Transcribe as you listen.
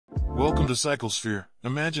Welcome to CycleSphere.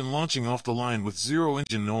 Imagine launching off the line with zero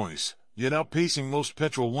engine noise, yet outpacing most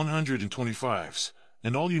petrol 125s,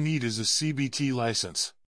 and all you need is a CBT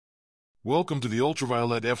license. Welcome to the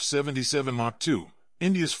Ultraviolette F77 Mach 2,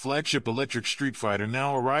 India's flagship electric street fighter,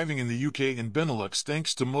 now arriving in the UK and Benelux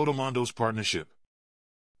thanks to Motomondo's partnership.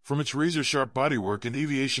 From its razor-sharp bodywork and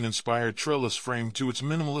aviation-inspired trellis frame to its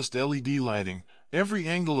minimalist LED lighting, every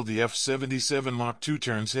angle of the F77 Mach 2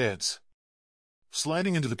 turns heads.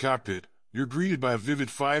 Sliding into the cockpit, you're greeted by a vivid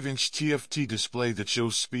 5-inch TFT display that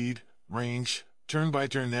shows speed, range,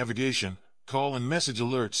 turn-by-turn navigation, call and message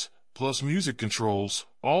alerts, plus music controls,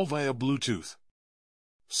 all via Bluetooth.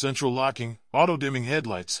 Central locking, auto-dimming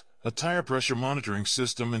headlights, a tire pressure monitoring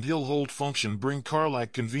system and hill hold function bring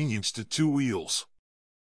car-like convenience to two wheels.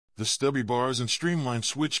 The stubby bars and streamlined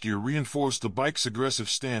switchgear reinforce the bike's aggressive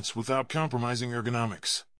stance without compromising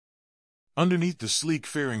ergonomics. Underneath the sleek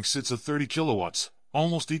fairing sits a 30 kilowatts,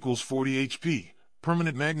 almost equals 40 HP,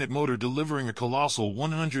 permanent magnet motor delivering a colossal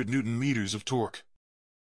 100 Nm of torque.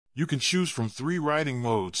 You can choose from 3 riding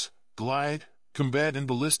modes: glide, combat and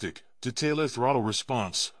ballistic, to tailor throttle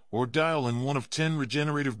response, or dial in one of 10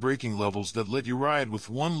 regenerative braking levels that let you ride with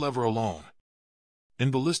one lever alone. In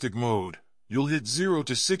ballistic mode, you'll hit 0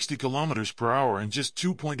 to 60 km/h in just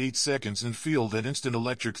 2.8 seconds and feel that instant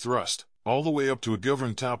electric thrust, all the way up to a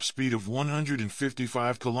governed top speed of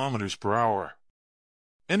 155 km/h.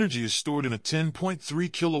 Energy is stored in a 10.3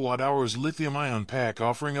 kWh lithium-ion pack,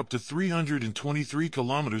 offering up to 323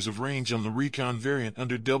 km of range on the Recon variant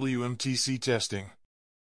under WMTC testing.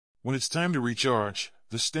 When it's time to recharge,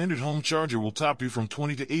 the standard home charger will top you from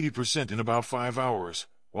 20 to 80% in about 5 hours,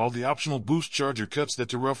 while the optional boost charger cuts that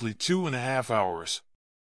to roughly 2.5 hours.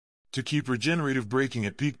 To keep regenerative braking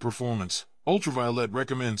at peak performance, Ultraviolette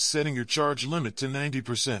recommends setting your charge limit to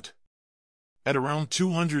 90%. At around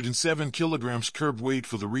 207 kg curb weight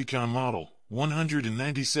for the Recon model,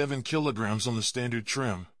 197 kg on the standard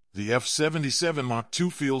trim, the F77 Mach 2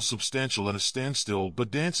 feels substantial at a standstill but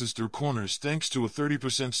dances through corners thanks to a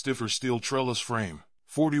 30% stiffer steel trellis frame,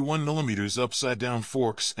 41mm upside-down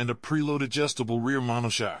forks and a preload adjustable rear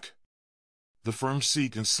monoshock. The firm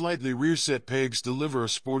seat and slightly rear-set pegs deliver a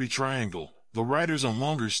sporty triangle, though riders on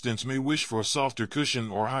longer stints may wish for a softer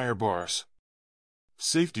cushion or higher bars.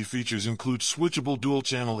 Safety features include switchable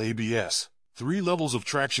dual-channel ABS, 3 levels of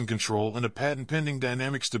traction control and a patent-pending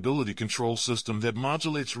dynamic stability control system that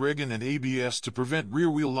modulates Regen and ABS to prevent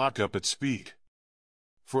rear-wheel lockup at speed.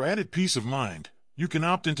 For added peace of mind, you can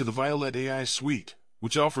opt into the Violette AI suite,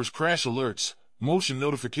 which offers crash alerts, motion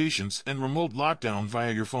notifications and remote lockdown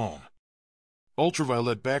via your phone.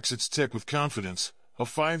 Ultraviolette backs its tech with confidence, a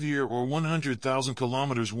 5-year or 100,000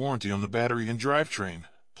 km warranty on the battery and drivetrain,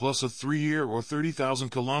 plus a 3-year or 30,000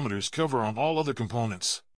 km cover on all other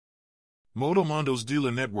components. Motomondo's dealer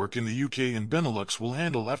network in the UK and Benelux will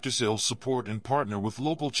handle after-sales support and partner with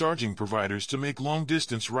local charging providers to make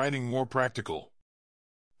long-distance riding more practical.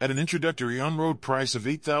 At an introductory on-road price of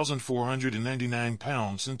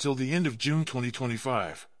 £8,499 until the end of June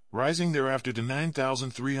 2025, rising thereafter to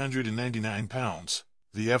 £9,399,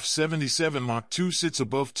 the F77 Mach 2 sits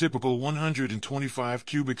above typical 125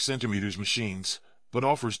 cubic centimeters machines, but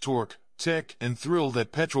offers torque, tech, and thrill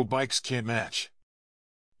that petrol bikes can't match.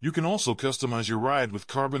 You can also customize your ride with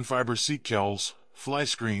carbon fiber seat cowls, fly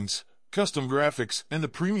screens, custom graphics, and the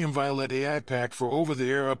premium Violette AI pack for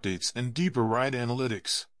over-the-air updates and deeper ride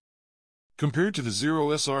analytics. Compared to the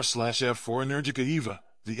 0SR/F or Energica EVA,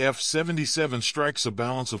 the F77 strikes a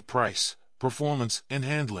balance of price, performance, and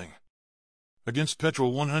handling. Against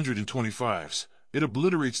petrol 125s, it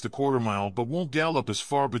obliterates the quarter-mile but won't gallop as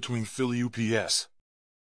far between fill UPS.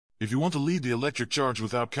 If you want to lead the electric charge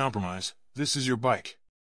without compromise, this is your bike.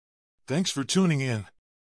 Thanks for tuning in.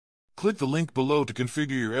 Click the link below to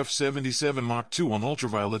configure your F77 Mach 2 on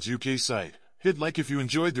Ultraviolette's UK site, hit like if you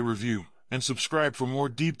enjoyed the review, and subscribe for more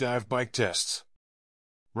deep dive bike tests.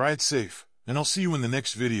 Ride safe, and I'll see you in the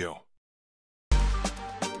next video.